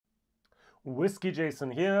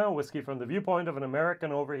WhiskyJason here, whiskey from the viewpoint of an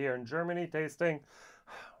American over here in Germany, tasting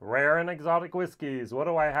rare and exotic whiskeys. What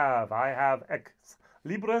do I have? I have Ex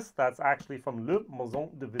Libris, that's actually from Le Maison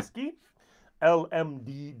du Whisky,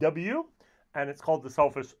 LMDW, and it's called the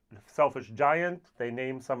Selfish Giant. They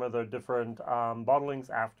name some of their different bottlings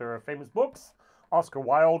after famous books. Oscar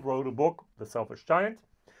Wilde wrote a book, The Selfish Giant.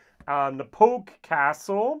 Knappogue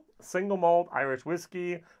Castle, single malt Irish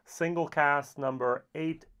whiskey, single cask number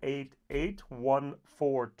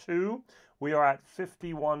 888142. We are at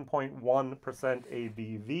 51.1%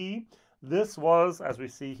 ABV. This was, as we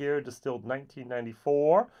see here, distilled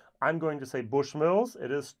 1994. I'm going to say Bushmills.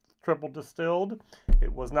 It is triple distilled.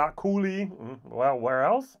 It was not Cooley. Well, where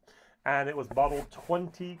else? And it was bottled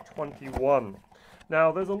 2021.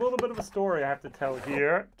 Now, there's a little bit of a story I have to tell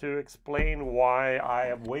here to explain why I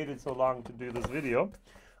have waited so long to do this video.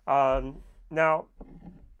 Now,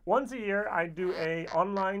 once a year, I do an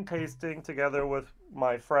online tasting together with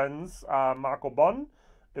my friends, Marco Bon.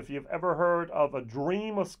 If you've ever heard of A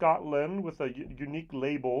Dream of Scotland with a unique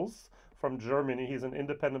labels from Germany, he's an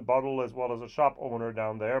independent bottle as well as a shop owner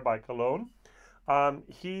down there by Cologne.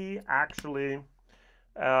 He actually...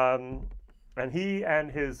 and he and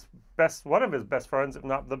one of his best friends, if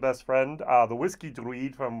not the best friend, the Whiskey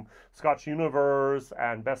Druid from Scotch Universe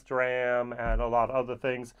and Best Dram and a lot of other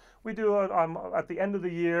things. We do at the end of the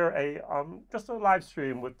year just a live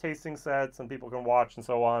stream with tasting sets and people can watch and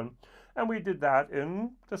so on. And we did that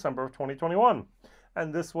in December of 2021.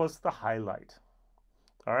 And this was the highlight.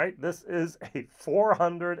 All right, this is a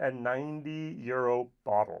 490 euro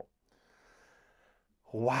bottle.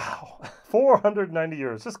 Wow, 490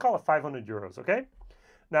 euros. Just call it 500 euros, okay?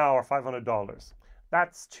 Now, or $500.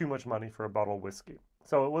 That's too much money for a bottle of whiskey.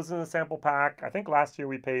 So it was in a sample pack. I think last year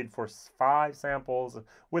we paid for 5 samples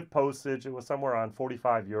with postage. It was somewhere around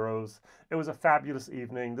 45 euros. It was a fabulous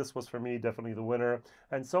evening. This was, for me, definitely the winner.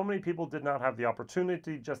 And so many people did not have the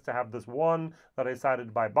opportunity just to have this one that I decided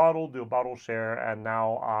to buy a bottle, do a bottle share, and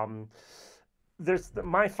now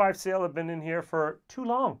my 5 sale have been in here for too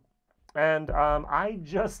long. And I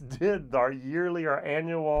just did our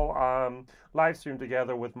annual live stream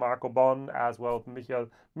together with Marco Bon as well as Michael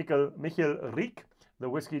Riek, the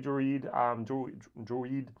Whiskey Druid.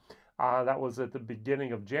 That was at the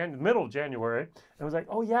beginning of middle of January. And I was like,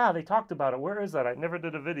 oh yeah, they talked about it. Where is that? I never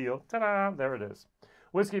did a video. Ta-da! There it is.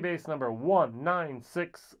 Whiskybase number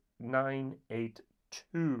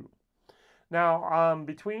 196982. Now,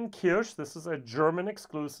 between Kirsch, this is a German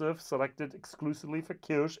exclusive, selected exclusively for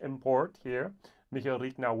Kirsch Import here. Michael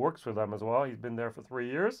Riek now works for them as well. He's been there for 3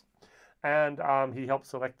 years. And he helped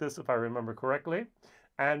select this, if I remember correctly.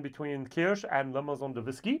 And between Kirsch and La Maison du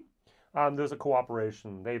Whisky, there's a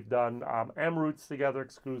cooperation. They've done Amroots together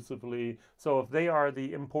exclusively. So if they are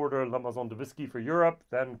the importer La Maison du Whisky for Europe,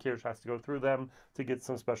 then Kirsch has to go through them to get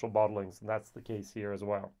some special bottlings. And that's the case here as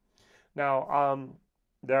well. Now,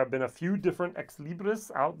 there have been a few different Ex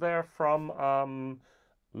Libris out there from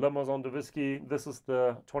La Maison du Whisky. This is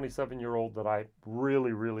the 27-year-old that I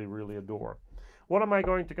really, really, really adore. What am I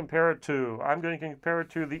going to compare it to? I'm going to compare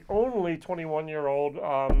it to the only 21-year-old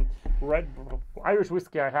red Irish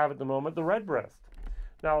whiskey I have at the moment, the Redbreast.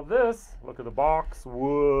 Now this, look at the box,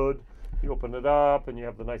 wood. You open it up and you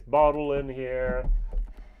have the nice bottle in here.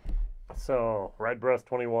 So, Redbreast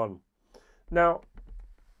 21. Now,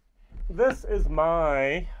 this is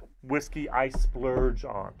my whiskey I splurge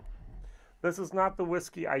on. This is not the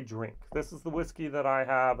whiskey I drink. This is the whiskey that I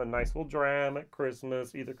have a nice little dram at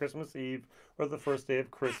Christmas, either Christmas Eve or the first day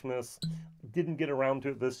of Christmas. Didn't get around to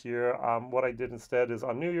it this year. What I did instead is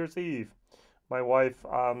on New Year's Eve, my wife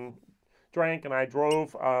drank and I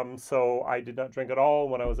drove, so I did not drink at all.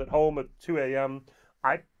 When I was at home at 2 a.m.,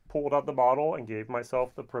 I pulled out the bottle and gave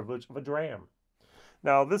myself the privilege of a dram.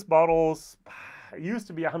 Now, this bottle's... It used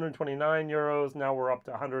to be 129 euros. Now we're up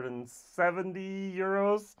to 170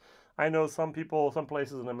 euros. I know some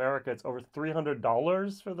places in America, it's over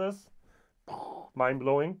 $300 for this.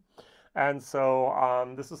 Mind-blowing. And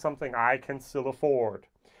so this is something I can still afford.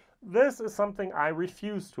 This is something I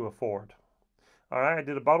refuse to afford. All right, I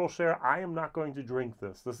did a bottle share. I am not going to drink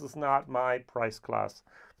this. This is not my price class.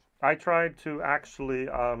 I tried to actually...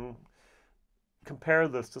 compare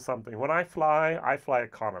this to something. When I fly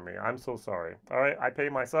economy. I'm so sorry. All right, I pay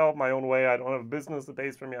myself my own way. I don't have a business that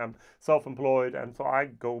pays for me. I'm self-employed, and so I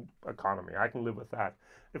go economy. I can live with that.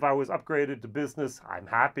 If I was upgraded to business, I'm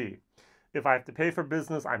happy. If I have to pay for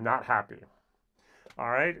business, I'm not happy. All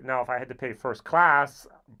right. Now, if I had to pay first class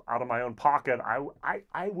out of my own pocket, I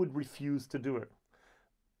would refuse to do it.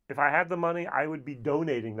 If I had the money, I would be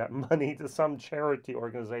donating that money to some charity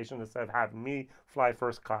organization instead of having me fly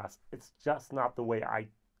first class. It's just not the way I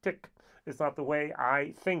tick. It's not the way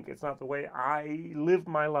I think. It's not the way I live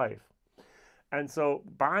my life. And so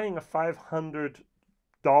buying a $500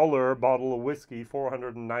 bottle of whiskey,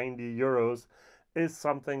 490 euros, is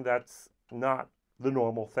something that's not the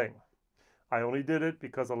normal thing. I only did it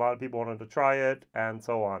because a lot of people wanted to try it and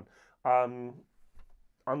so on.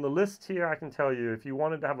 On the list here, I can tell you, if you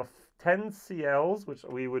wanted to have 10 CLs, which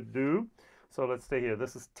we would do, so let's stay here.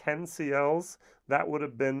 This is 10 CLs. That would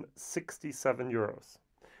have been 67 euros.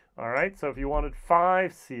 All right, so if you wanted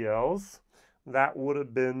 5 CLs, that would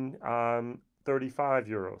have been 35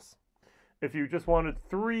 euros. If you just wanted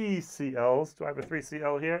 3 CLs, do I have a 3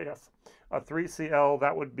 CL here? Yes. A 3 CL,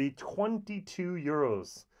 that would be 22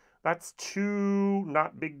 euros. That's 2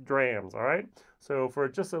 not big drams, all right? So for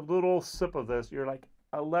just a little sip of this, you're like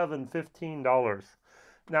 $11, $15.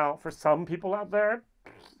 Now, for some people out there,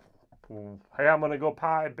 hey, I'm going to go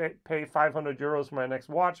pay 500 euros for my next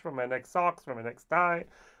watch, for my next socks, for my next tie.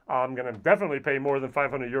 I'm going to definitely pay more than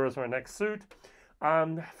 500 euros for my next suit.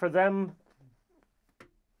 For them,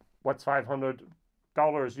 what's $500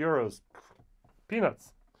 euros?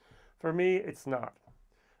 Peanuts. For me, it's not.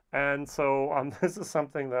 And so this is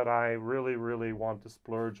something that I really, really want to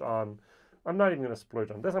splurge on. I'm not even going to splurge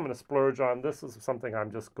on this. I'm going to splurge on. This is something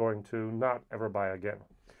I'm just going to not ever buy again.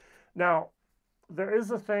 Now, there is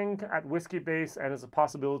a thing at Whiskybase, and it's a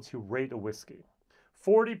possibility to rate a whiskey.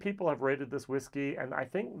 40 people have rated this whiskey, and I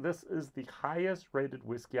think this is the highest rated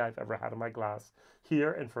whiskey I've ever had in my glass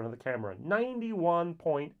here in front of the camera.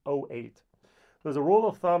 91.08. There's a rule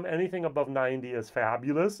of thumb, anything above 90 is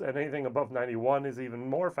fabulous, and anything above 91 is even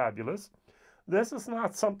more fabulous. This is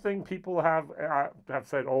not something people have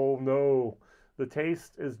said, oh no, the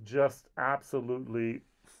taste is just absolutely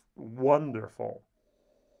wonderful.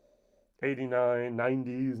 89,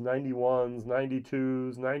 90s, 91s,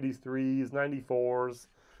 92s, 93s, 94s.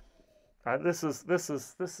 This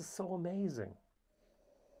is so amazing.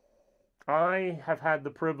 I have had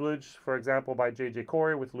the privilege, for example, by J.J.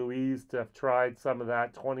 Corey with Louise, to have tried some of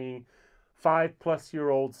that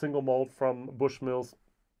 25-plus-year-old single malt from Bushmills.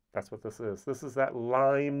 That's what this is. This is that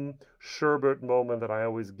lime sherbet moment that I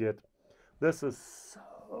always get. This is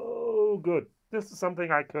so good. This is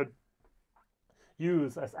something I could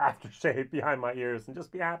use as aftershave behind my ears and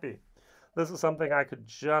just be happy. This is something I could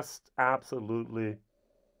just absolutely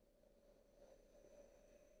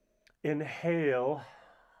inhale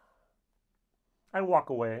and walk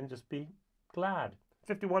away and just be glad.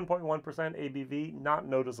 51.1% ABV, not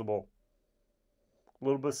noticeable. A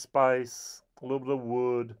little bit of spice, a little bit of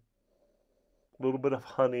wood, a little bit of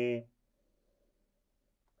honey.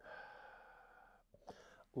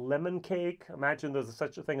 Lemon cake. Imagine there's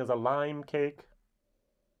such a thing as a lime cake.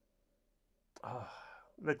 Oh,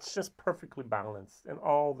 that's just perfectly balanced and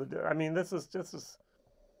all the. I mean, this is just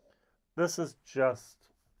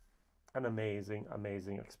an amazing,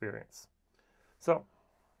 amazing experience. So,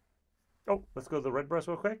 let's go to the red breast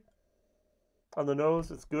real quick. On the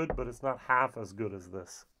nose, it's good, but it's not half as good as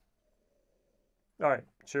this. All right,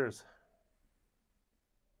 cheers.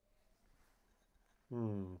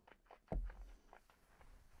 Mmm.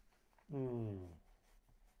 Mmm.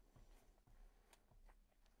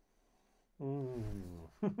 Mmm.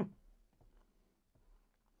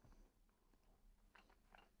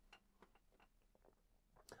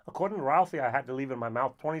 According to Ralphie, I had to leave it in my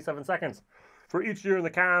mouth 27 seconds for each year in the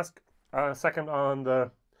cask. Second on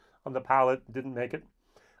the palate, didn't make it.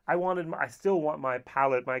 I still want my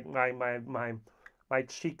palate, my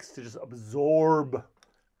cheeks to just absorb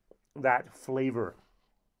that flavor.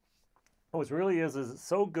 What it really is it's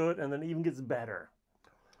so good, and then it even gets better.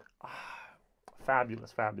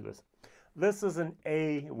 Fabulous, fabulous. This is an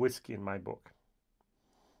A whiskey in my book.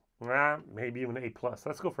 Maybe even an A+.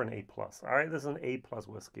 Let's go for an A+. All right, this is an A+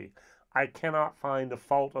 whiskey. I cannot find a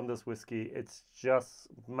fault on this whiskey. It's just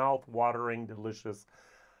mouth-watering, delicious.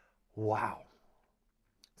 Wow.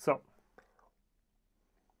 So,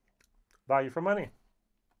 value for money,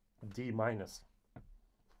 D-.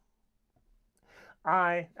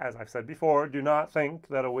 I, as I've said before, do not think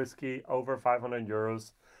that a whiskey over 500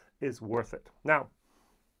 euros is worth it. Now,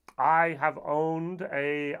 I have owned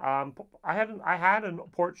a, I had a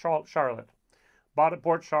Port Charlotte. Bought a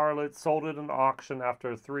Port Charlotte, sold it in auction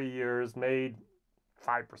after 3 years, made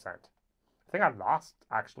 5%. I think I lost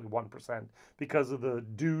actually 1% because of the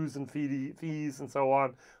dues and fees and so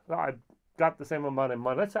on. I got the same amount of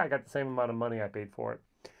money. Let's say I got the same amount of money I paid for it.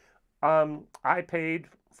 I paid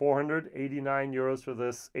 489 euros for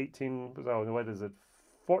this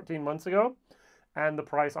 14 months ago. And the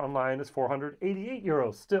price online is 488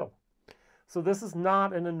 euros still. So this is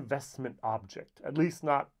not an investment object, at least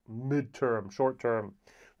not mid-term, short-term.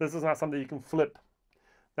 This is not something you can flip.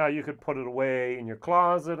 Now, you could put it away in your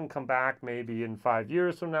closet and come back maybe in 5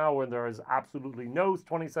 years from now when there is absolutely no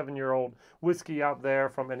 27-year-old whiskey out there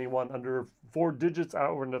from anyone under 4 digits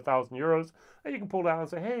over in €1,000. And you can pull it out and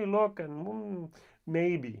say, hey, look, and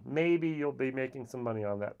maybe you'll be making some money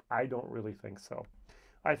on that. I don't really think so.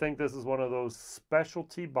 I think this is one of those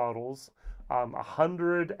specialty bottles,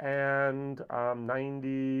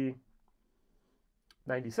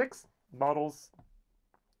 196 bottles.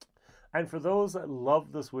 And for those that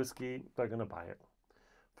love this whiskey, they're going to buy it.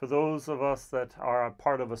 For those of us that are a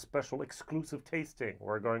part of a special exclusive tasting,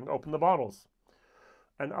 we're going to open the bottles.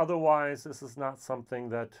 And otherwise, this is not something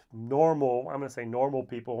that I'm going to say normal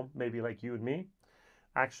people, maybe like you and me,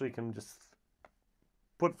 actually can just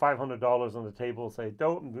put $500 on the table and say,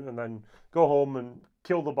 don't, and then go home and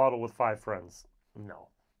kill the bottle with 5 friends. No,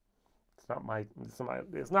 it's not my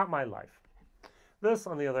life. This,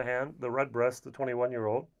 on the other hand, the Redbreast, the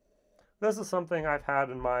 21-year-old, this is something I've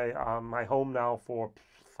had in my my home now for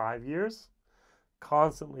 5 years,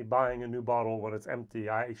 constantly buying a new bottle when it's empty.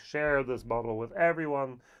 I share this bottle with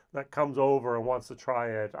everyone that comes over and wants to try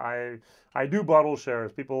it. I do bottle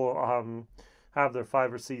shares. People have their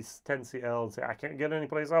 5 or 10 CL and say, I can't get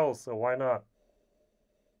anyplace else, so why not?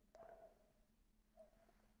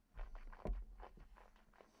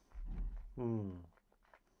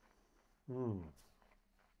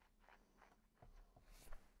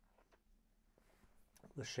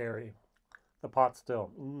 The sherry, the pot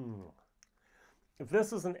still. If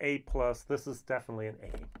this is an A+, this is definitely an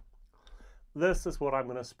A. This is what I'm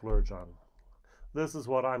going to splurge on. This is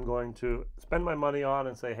what I'm going to spend my money on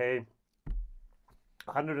and say, hey,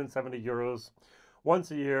 €170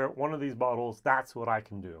 once a year, one of these bottles, that's what I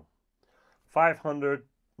can do. 500,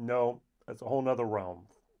 no, that's a whole nother realm.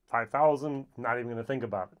 5,000, not even going to think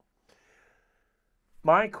about it.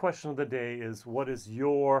 My question of the day is, what is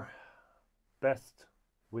your best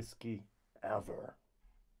whiskey ever?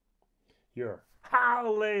 Your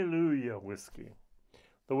hallelujah whiskey.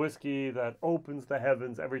 The whiskey that opens the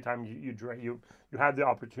heavens every time you drink. You had the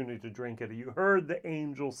opportunity to drink it. You heard the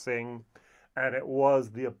angels sing, and it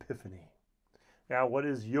was the epiphany. Now, what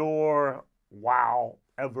is your wow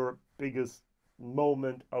ever biggest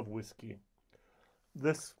moment of whiskey?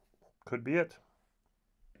 This could be it.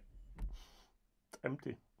 It's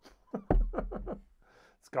empty.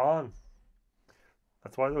 It's gone.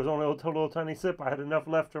 That's why there was only a little tiny sip. I had enough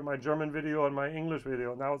left for my German video and my English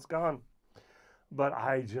video. Now it's gone. But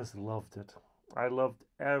I just loved it. I loved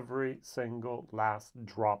every single last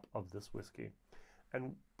drop of this whiskey.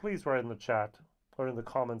 And please write in the chat or in the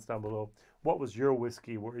comments down below, what was your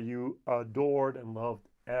whiskey where you adored and loved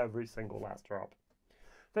every single last drop?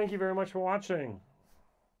 Thank you very much for watching.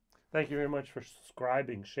 Thank you very much for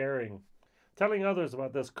subscribing, sharing, telling others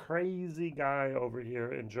about this crazy guy over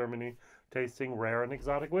here in Germany tasting rare and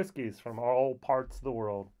exotic whiskeys from all parts of the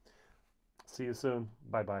world. See you soon.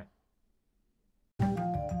 Bye-bye.